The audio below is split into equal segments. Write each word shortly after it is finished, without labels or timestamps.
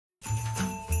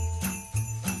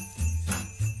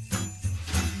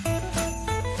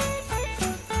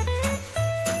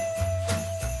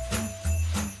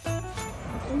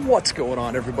What's going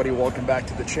on, everybody? Welcome back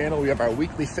to the channel. We have our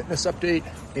weekly fitness update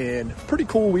and pretty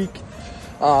cool week.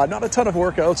 Not a ton of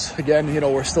workouts. Again,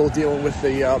 we're still dealing with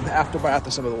the aftermath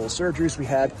of some of the little surgeries we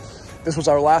had. This was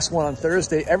our last one on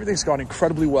Thursday. Everything's gone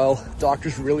incredibly well.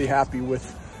 Doctor's really happy with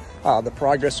the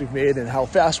progress we've made and how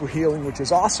fast we're healing, which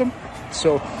is awesome.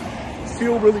 So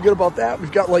feel really good about that.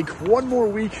 We've got like one more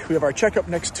week. We have our checkup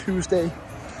next Tuesday.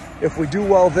 If we do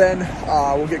well then,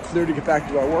 we'll get clear to get back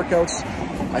to our workouts.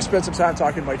 I spent some time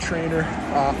talking to my trainer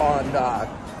on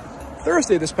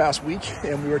Thursday this past week,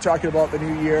 and we were talking about the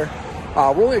new year.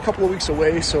 We're only a couple of weeks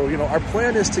away, so our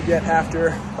plan is to get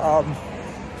after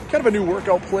kind of a new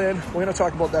workout plan. We're gonna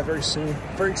talk about that very soon.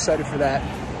 Very excited for that.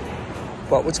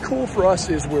 But what's cool for us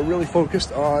is we're really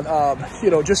focused on,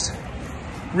 just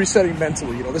resetting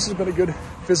mentally. This has been a good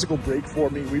physical break for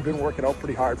me. We've been working out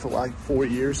pretty hard for like 4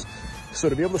 years. So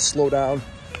to be able to slow down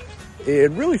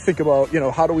and really think about,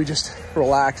 how do we just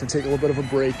relax and take a little bit of a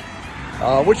break,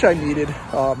 which I needed.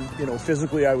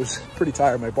 Physically I was pretty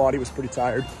tired. My body was pretty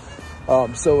tired.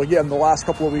 So again, the last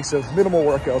couple of weeks of minimal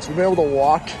workouts, we've been able to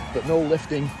walk, but no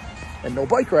lifting and no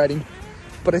bike riding.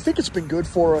 But I think it's been good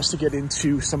for us to get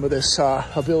into some of this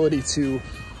ability to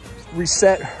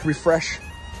reset, refresh.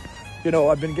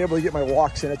 I've been able to get my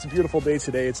walks in. It's a beautiful day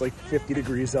today. It's like 50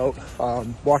 degrees out.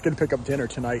 Walking to pick up dinner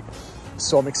tonight.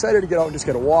 So I'm excited to get out and just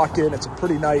get a walk in. It's a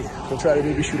pretty night. We'll try to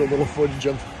maybe shoot a little footage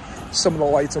of some of the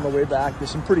lights on the way back. There's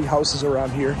some pretty houses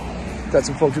around here that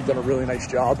some folks have done a really nice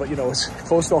job, but it's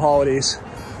close to the holidays.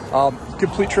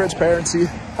 Complete transparency,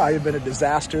 I have been a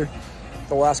disaster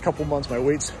the last couple months. My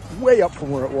weight's way up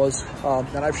from where it was,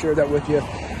 and I've shared that with you.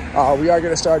 We are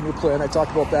going to start a new plan. I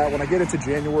talked about that. When I get into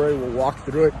January, we'll walk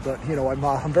through it, but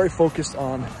I'm very focused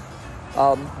on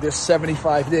this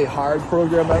 75-day hard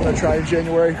program that I'm going to try in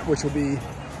January, which will be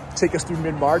take us through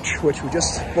mid-March, which we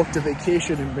just booked a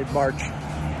vacation in mid-March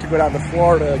to go down to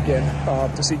Florida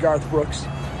again to see Garth Brooks.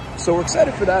 So we're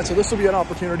excited for that. So this will be an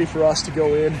opportunity for us to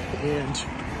go in and,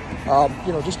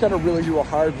 just kind of really do a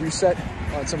hard reset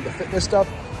on some of the fitness stuff.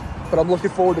 But I'm looking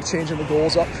forward to changing the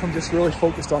goals up. I'm just really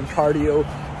focused on cardio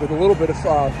with a little bit of,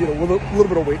 with a little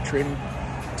bit of weight training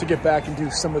to get back and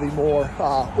do some of the more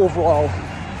overall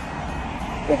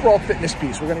fitness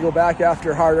piece. We're going to go back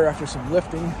after some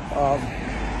lifting.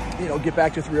 Get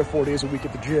back to 3 or 4 days a week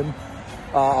at the gym.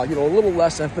 A little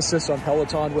less emphasis on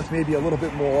Peloton with maybe a little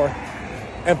bit more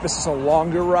emphasis on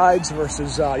longer rides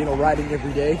versus, riding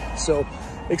every day. So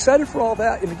excited for all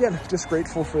that. And again, just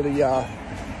grateful for the,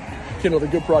 the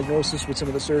good prognosis with some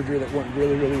of the surgery that went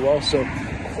really, really well. So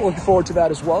looking forward to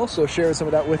that as well. So sharing some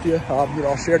of that with you.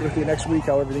 I'll share it with you next week,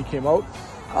 how everything came out.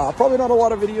 Probably not a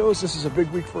lot of videos. This is a big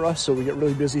week for us. So we get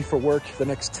really busy for work the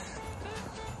next,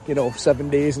 7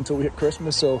 days until we hit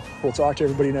Christmas. So we'll talk to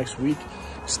everybody next week.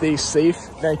 Stay safe.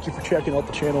 Thank you for checking out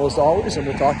the channel as always, and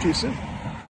we'll talk to you soon.